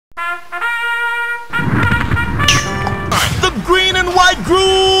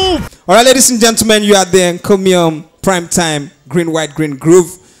All right, ladies and gentlemen, you are the Encomium Primetime Green, White, Green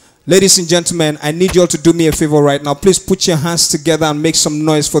Groove. Ladies and gentlemen, I need you all to do me a favor right now. Please put your hands together and make some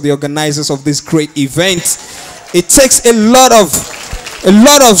noise for the organizers of this great event. It takes a lot of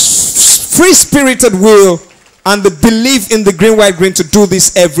free-spirited will and the belief in the Green, White, Green to do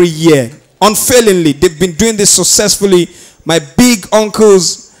this every year. Unfailingly, they've been doing this successfully. My big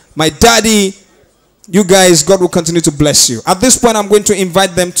uncles, my daddy, you guys, God will continue to bless you. At this point, I'm going to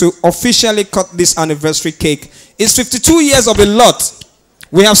invite them to officially cut this anniversary cake. It's 52 years of a lot.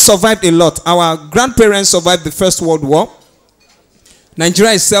 We have survived a lot. Our grandparents survived the First World War.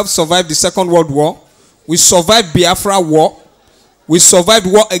 Nigeria itself survived the Second World War. We survived Biafra War. We survived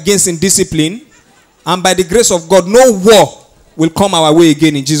war against indiscipline. And by the grace of God, no war will come our way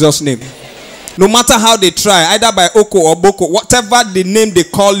again in Jesus' name. No matter how they try, either by Oko or Boko, whatever the name they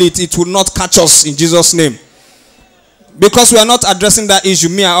call it, it will not catch us in Jesus' name. Because we are not addressing that issue.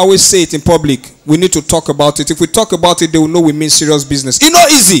 Me, I always say it in public. We need to talk about it. If we talk about it, they will know we mean serious business. It's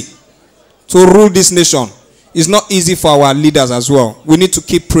not easy to rule this nation. It's not easy for our leaders as well. We need to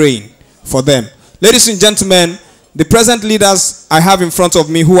keep praying for them. Ladies and gentlemen, the present leaders I have in front of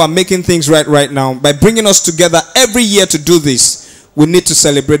me who are making things right now, by bringing us together every year to do this, we need to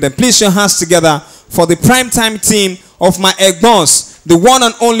celebrate them. Please your hands together for the Primetime team of my Egbons, the one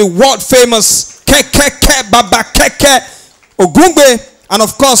and only world famous Keke Baba Keke Ogungbe, and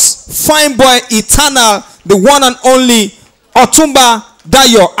of course, fine boy eternal, the one and only Otumba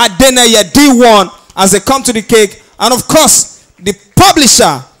Dayo Adeneye D1, as they come to the cake, and of course, the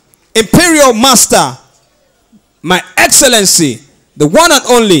publisher, Imperial Master, my Excellency, the one and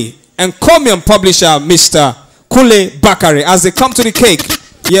only Encomium publisher, Mr. Kule Bakari, as they come to the cake.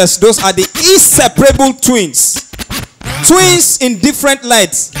 Yes, those are the inseparable twins. Twins in different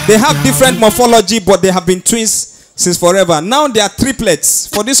lights. They have different morphology, but they have been twins since forever. Now they are triplets.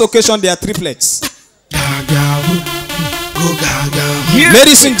 For this occasion, they are triplets.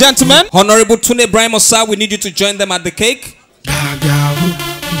 Ladies and gentlemen, Honorable Tune Ibrahim Osa, we need you to join them at the cake.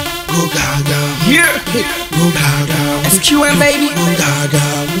 SQM, baby.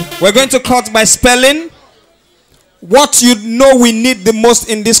 We're going to cut by spelling. What you know we need the most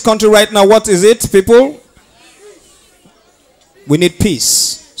in this country right now, what is it, people? We need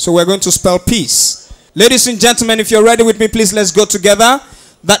peace. So we're going to spell peace. Ladies and gentlemen, if you're ready with me, please let's go together.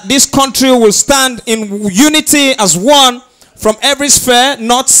 That this country will stand in unity as one from every sphere,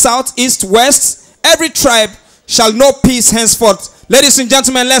 north, south, east, west. Every tribe shall know peace henceforth. Ladies and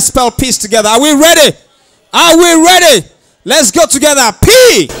gentlemen, let's spell peace together. Are we ready? Are we ready? Let's go together.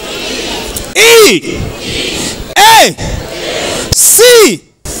 P E A C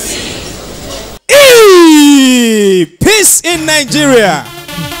E. Peace in Nigeria.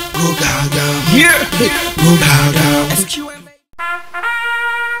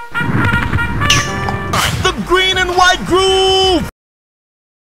 The Green and White Groove.